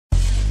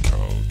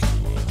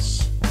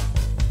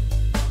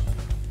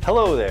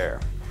Hello there.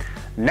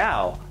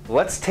 Now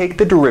let's take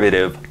the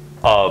derivative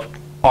of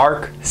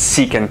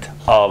arcsecant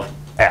of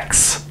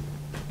x.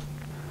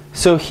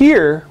 So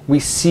here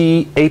we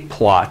see a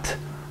plot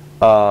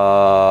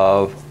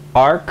of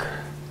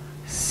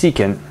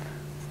arcsecant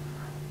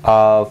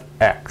of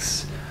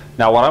x.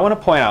 Now what I want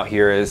to point out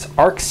here is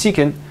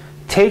arcsecant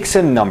takes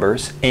in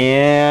numbers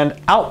and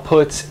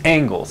outputs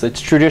angles.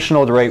 It's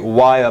traditional to write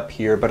y up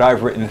here, but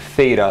I've written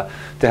theta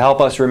to help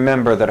us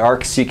remember that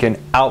arcsecant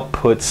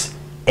outputs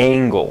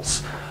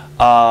angles.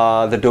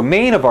 The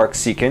domain of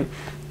arcsecant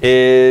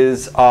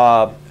is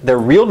the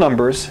real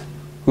numbers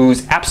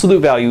whose absolute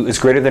value is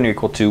greater than or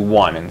equal to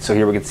 1. And so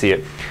here we can see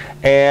it.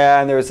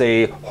 And there's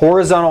a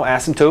horizontal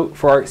asymptote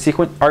for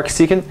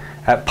arcsecant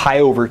at pi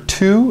over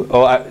 2,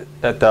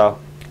 at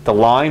the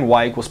line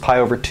y equals pi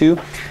over 2.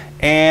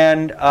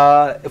 And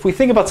if we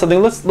think about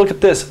something, let's look at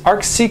this.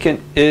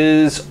 Arcsecant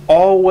is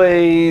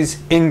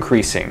always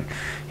increasing.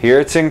 Here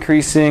it's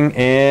increasing,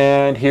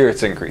 and here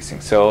it's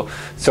increasing. So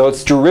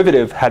its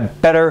derivative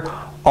had better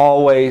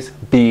always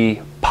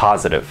be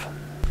positive.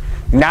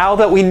 Now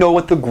that we know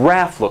what the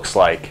graph looks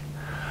like,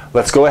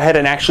 let's go ahead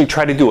and actually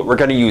try to do it. We're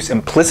going to use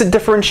implicit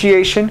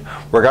differentiation,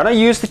 we're going to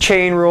use the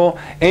chain rule,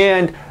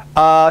 and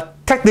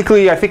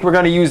technically I think we're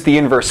going to use the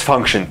inverse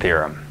function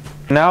theorem.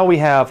 Now we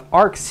have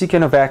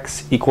arcsecant of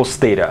x equals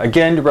theta.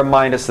 Again, to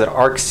remind us that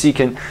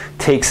arcsecant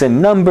takes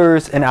in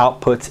numbers and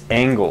outputs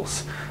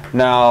angles.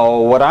 Now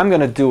what I'm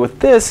going to do with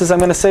this is I'm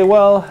going to say,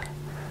 well,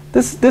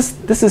 this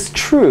is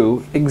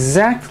true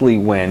exactly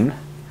when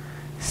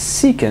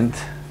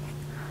secant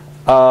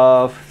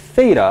of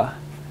theta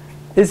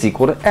is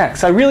equal to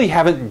x. I really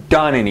haven't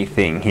done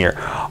anything here.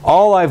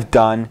 All I've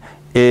done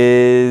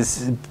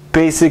is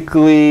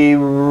basically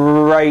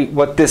write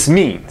what this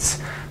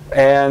means.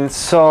 And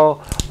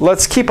so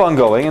let's keep on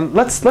going and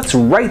let's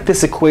write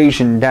this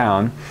equation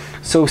down.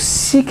 So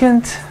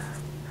secant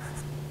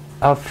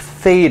of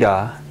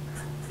theta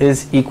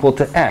is equal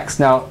to x.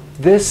 Now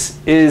this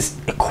is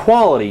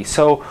equality,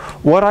 so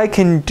what I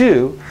can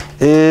do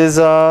is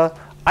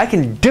I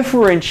can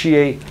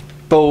differentiate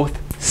both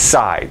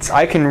sides.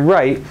 I can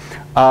write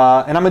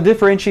and I'm going to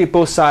differentiate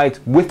both sides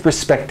with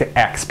respect to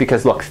x,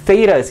 because look,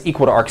 theta is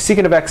equal to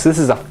arcsecant of x. This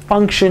is a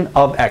function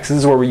of x. This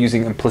is where we're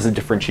using implicit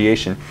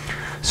differentiation.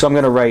 So I'm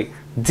going to write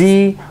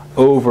d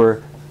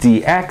over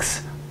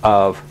dx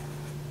of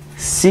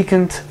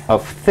secant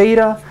of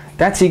theta.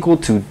 That's equal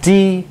to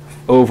d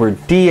over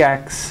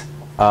dx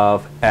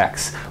of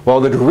x. Well,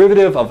 the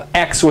derivative of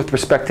x with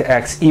respect to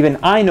x, even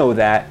I know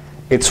that,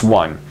 it's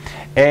 1.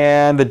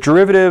 And the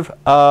derivative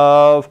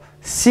of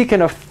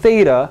secant of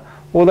theta,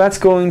 well, that's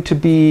going to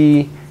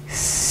be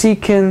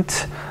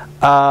secant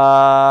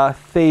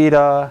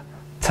theta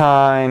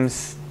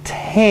times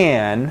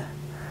tan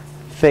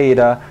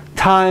theta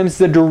times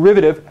the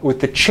derivative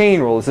with the chain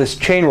rule. Is this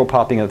chain rule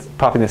popping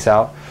this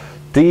out?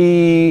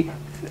 D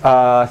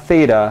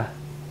theta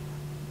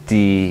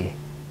dx.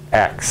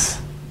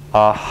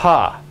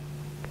 Aha.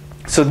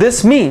 So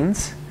this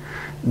means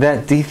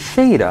that d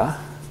theta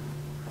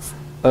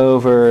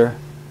over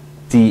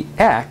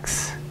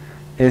dx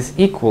is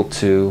equal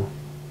to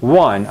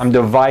 1. I'm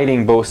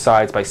dividing both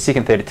sides by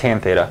secant theta tan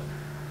theta.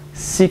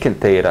 Secant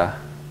theta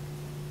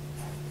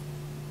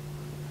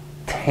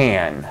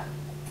tan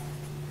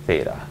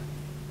theta.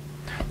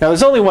 Now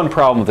there's only one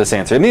problem with this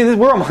answer. I mean,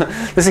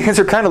 this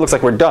answer kind of looks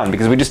like we're done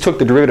because we just took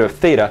the derivative of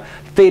theta.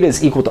 Theta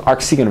is equal to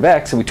arcsecant of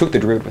x, and we took the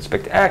derivative with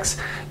respect to x,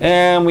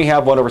 and we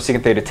have 1 over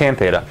secant theta tan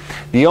theta.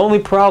 The only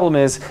problem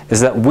is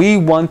that we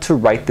want to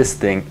write this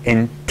thing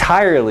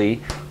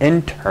entirely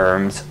in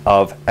terms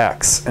of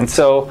x. And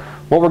so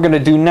what we're going to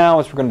do now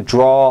is we're going to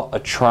draw a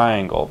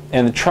triangle.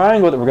 And the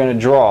triangle that we're going to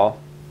draw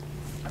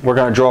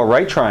a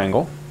right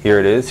triangle. Here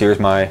it is. Here's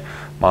my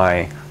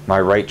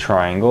right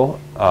triangle.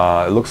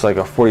 It looks like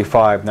a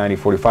 45, 90,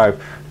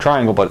 45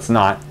 triangle, but it's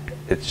not.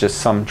 It's just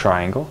some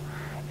triangle.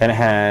 And it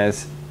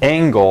has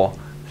angle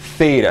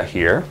theta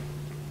here.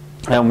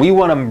 And we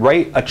want to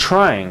write a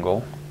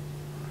triangle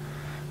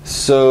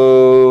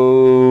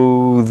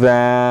so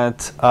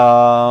that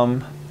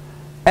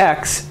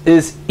x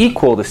is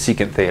equal to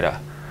secant theta.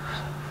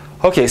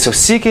 Okay, so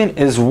secant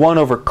is 1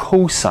 over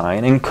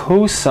cosine, and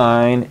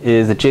cosine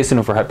is adjacent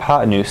over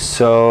hypotenuse.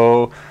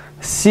 So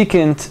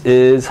secant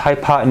is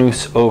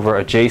hypotenuse over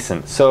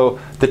adjacent. So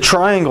the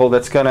triangle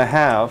that's going to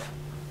have,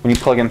 when you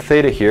plug in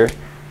theta here,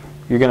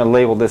 you're going to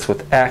label this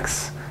with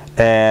x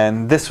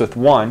and this with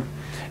 1.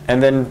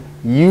 And then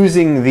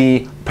using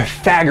the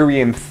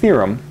Pythagorean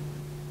theorem,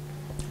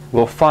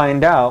 we'll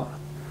find out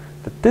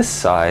that this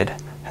side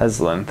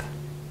has length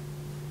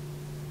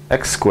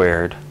x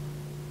squared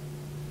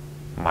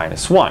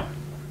minus 1.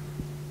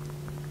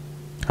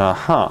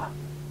 Well,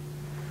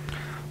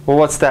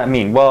 what's that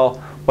mean?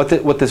 Well,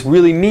 what this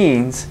really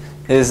means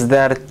is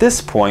that at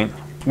this point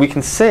we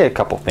can say a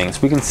couple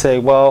things. We can say,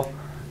 well,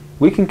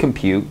 we can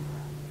compute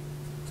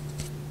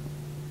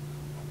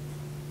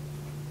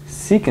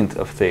secant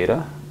of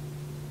theta.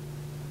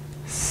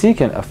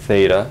 Secant of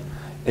theta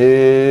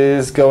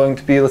is going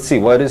to be, let's see,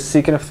 what is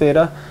secant of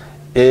theta?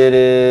 It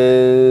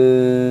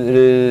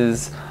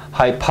is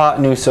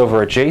hypotenuse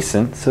over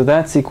adjacent, so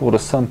that's equal to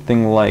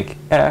something like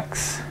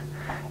x,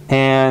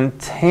 and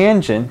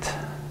tangent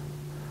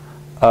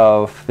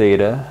of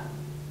theta,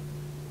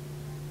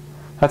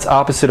 that's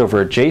opposite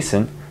over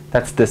adjacent,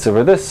 that's this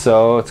over this,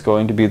 so it's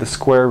going to be the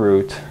square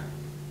root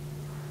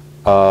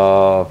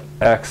of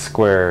x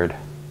squared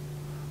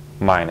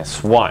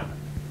minus 1.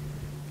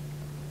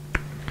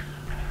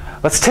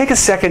 Let's take a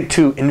second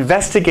to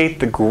investigate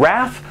the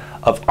graph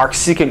of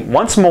arcsecant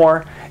once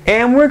more,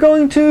 and we're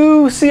going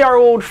to see our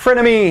old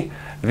frenemy,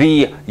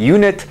 the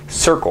unit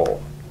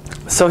circle.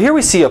 So here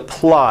we see a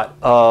plot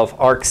of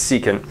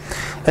arcsecant,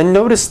 and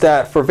notice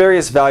that for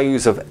various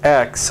values of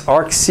x,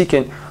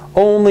 arcsecant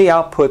only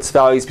outputs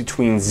values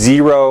between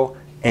 0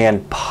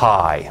 and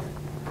pi.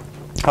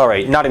 All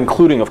right, not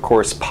including, of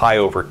course, pi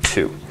over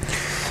 2.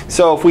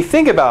 So if we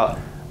think about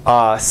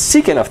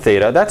secant of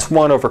theta, that's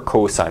 1 over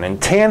cosine,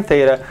 and tan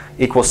theta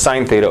equals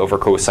sine theta over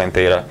cosine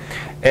theta.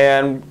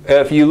 And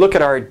if you look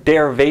at our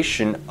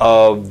derivation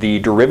of the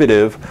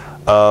derivative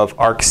of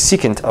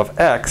arcsecant of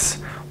x,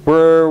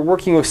 we're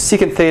working with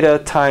secant theta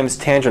times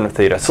tangent of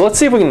theta. So let's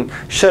see if we can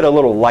shed a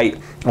little light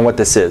on what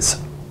this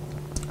is.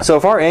 So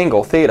if our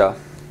angle theta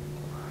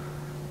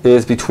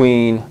is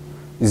between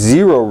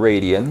 0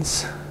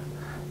 radians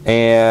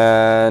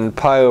and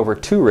pi over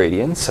 2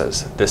 radians,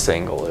 as this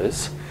angle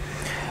is,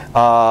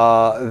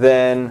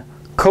 then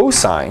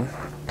cosine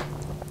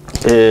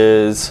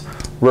is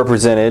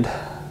represented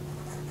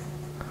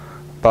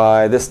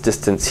by this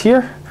distance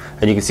here,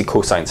 and you can see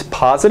cosine's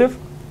positive.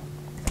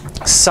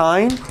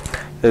 Sine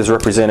is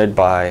represented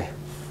by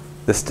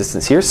this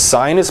distance here.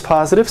 Sine is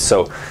positive,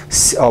 so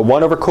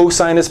 1 over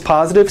cosine is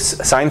positive.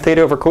 Sine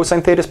theta over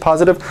cosine theta is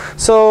positive.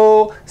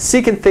 So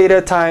secant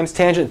theta times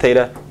tangent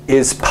theta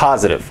is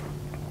positive.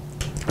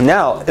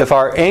 Now, if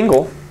our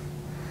angle,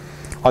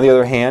 on the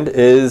other hand,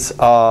 is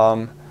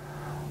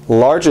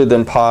larger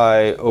than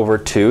pi over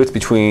 2, it's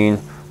between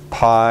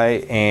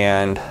pi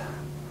and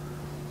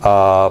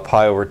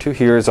pi over 2.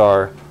 Here's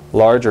our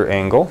larger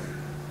angle.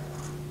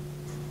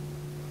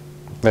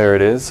 There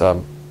it is.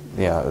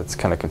 Yeah, it's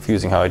kind of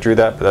confusing how I drew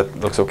that, but that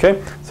looks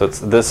okay. So it's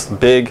this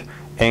big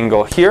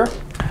angle here.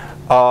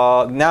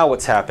 Now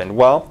what's happened?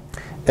 Well,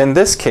 in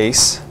this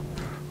case,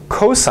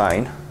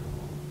 cosine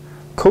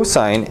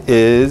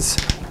is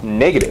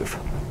negative.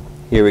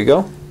 Here we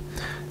go.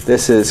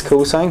 This is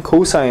cosine.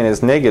 Cosine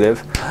is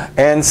negative,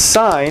 and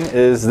sine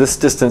is this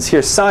distance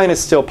here. Sine is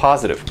still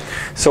positive.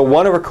 So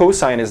 1 over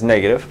cosine is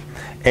negative,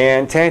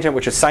 and tangent,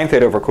 which is sine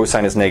theta over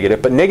cosine, is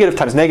negative. But negative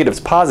times negative is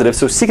positive,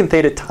 so secant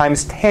theta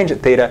times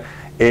tangent theta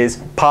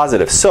is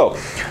positive. So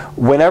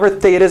whenever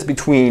theta is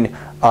between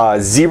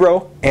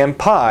 0 and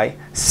pi,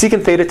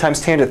 secant theta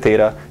times tangent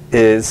theta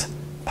is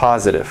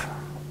positive.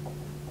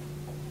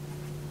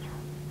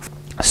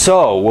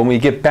 So when we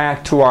get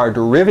back to our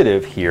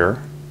derivative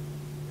here,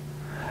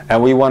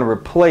 and we want to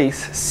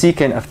replace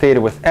secant of theta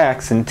with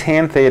x and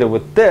tan theta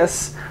with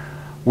this,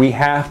 we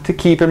have to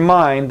keep in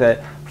mind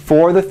that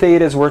for the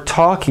thetas we're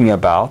talking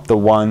about, the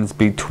ones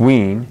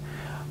between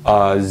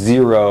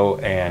 0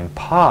 and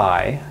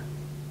pi,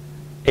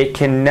 it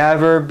can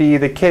never be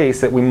the case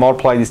that we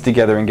multiply these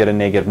together and get a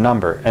negative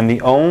number. And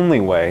the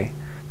only way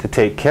to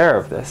take care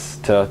of this,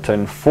 to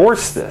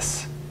enforce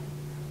this,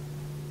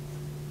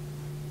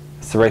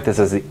 is to write this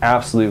as the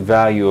absolute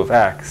value of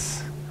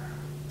x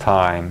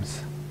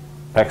times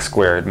x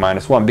squared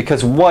minus 1.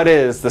 Because what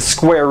is the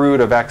square root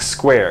of x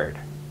squared?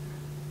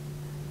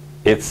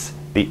 It's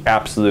the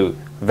absolute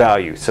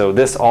value. So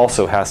this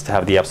also has to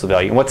have the absolute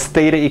value. And what's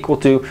theta equal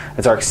to?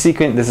 It's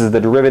arcsecant. This is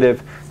the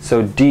derivative.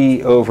 So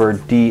d over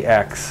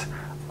dx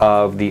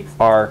of the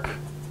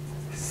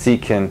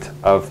arcsecant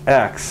of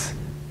x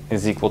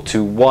is equal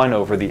to 1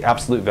 over the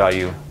absolute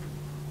value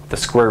of the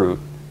square root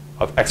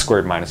of x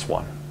squared minus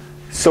 1.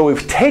 So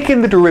we've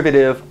taken the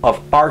derivative of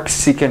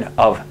arcsecant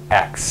of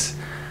x.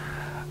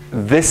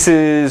 This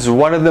is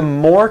one of the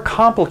more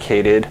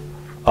complicated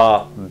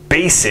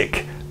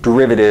basic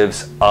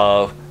derivatives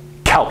of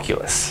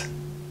calculus.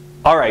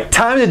 All right,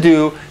 time to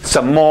do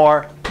some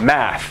more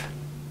math.